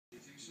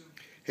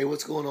Hey,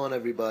 what's going on,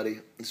 everybody?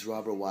 It's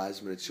Robert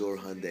Wiesman. It's your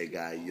Hyundai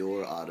Guy,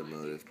 your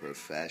automotive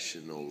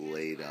professional,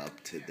 laid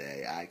up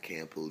today. I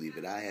can't believe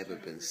it. I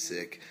haven't been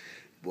sick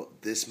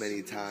this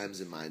many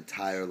times in my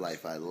entire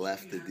life. I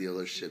left the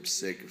dealership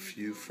sick a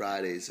few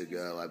Fridays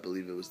ago. I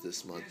believe it was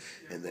this month.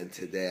 And then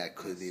today I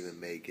couldn't even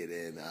make it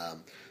in.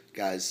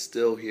 Guys,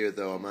 still here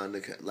though. I'm on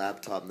the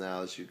laptop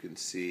now, as you can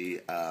see,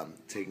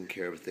 taking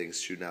care of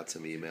things, shooting out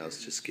some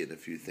emails, just getting a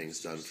few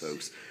things done,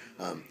 folks.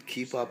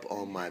 Keep up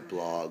on my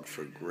blog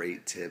for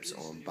great tips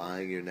on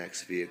buying your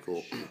next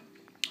vehicle.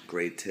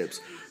 Great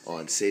tips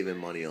on saving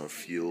money on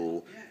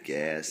fuel,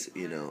 gas,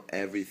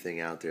 everything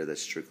out there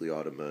that's strictly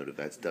automotive.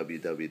 That's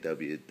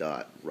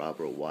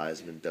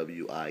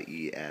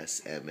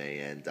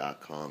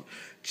www.robertwiesman.com.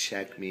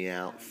 Check me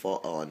out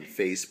on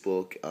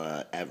Facebook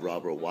at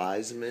Robert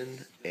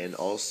Wiesman, and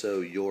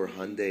also Your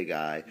Hyundai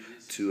Guy.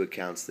 2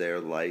 accounts there,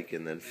 like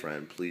and then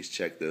friend. Please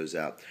check those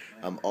out.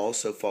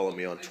 Also follow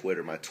me on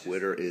Twitter. My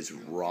Twitter is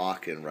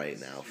rocking right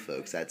now,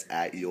 folks. That's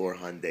at Your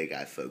Hyundai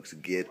Guy, folks.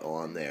 Get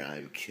on there.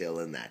 I'm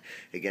killing that.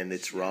 Again,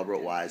 it's Robert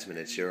Wiesman.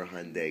 It's Your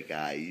Hyundai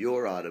Guy,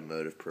 your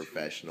automotive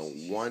professional.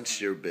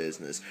 Wants your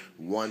business,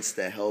 wants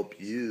to help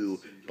you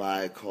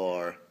buy a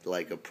car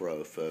like a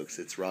pro, folks.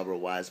 It's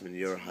Robert Wiesman,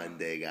 your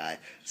Hyundai Guy.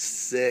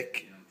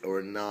 Sick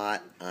or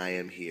not, I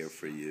am here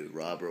for you.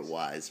 Robert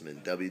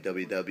Wiesman.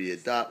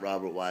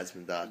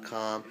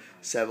 www.robertwiesman.com.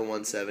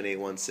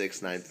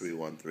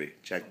 717-816-9313.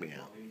 Check me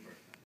out.